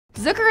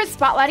Zucker is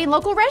spotlighting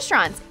local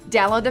restaurants.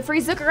 Download the free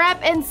Zucker app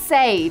and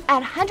save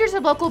at hundreds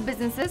of local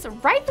businesses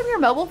right from your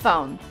mobile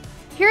phone.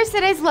 Here's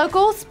today's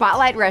local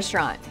Spotlight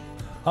restaurant.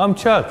 I'm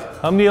Chuck.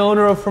 I'm the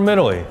owner of From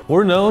Italy.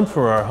 We're known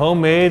for our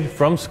homemade,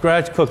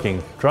 from-scratch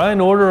cooking. Try an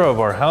order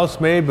of our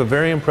house-made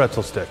Bavarian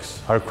pretzel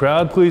sticks. Our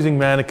crowd-pleasing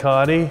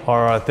manicotti,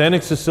 our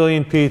authentic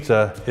Sicilian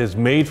pizza, is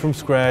made from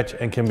scratch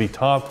and can be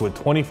topped with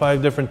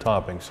 25 different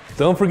toppings.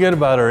 Don't forget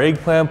about our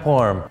eggplant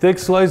parm. Thick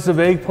slices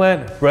of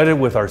eggplant breaded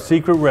with our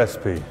secret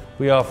recipe.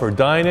 We offer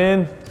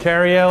dine-in,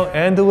 carry-out,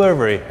 and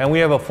delivery, and we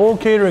have a full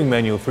catering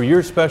menu for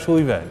your special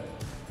event.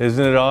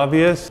 Isn't it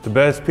obvious? The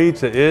best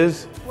pizza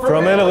is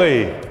from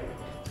Italy.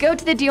 Go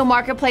to the Deal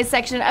Marketplace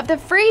section of the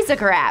free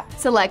Zucker app,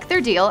 select their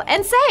deal,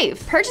 and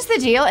save. Purchase the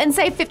deal and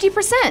save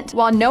 50%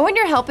 while knowing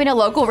you're helping a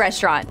local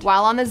restaurant.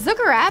 While on the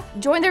Zucker app,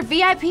 join their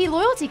VIP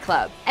loyalty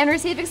club and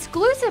receive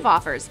exclusive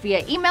offers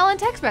via email and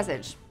text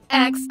message.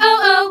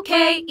 XOOKER.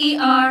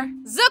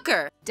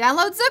 Zucker.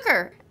 Download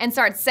Zucker and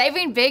start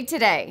saving big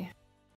today.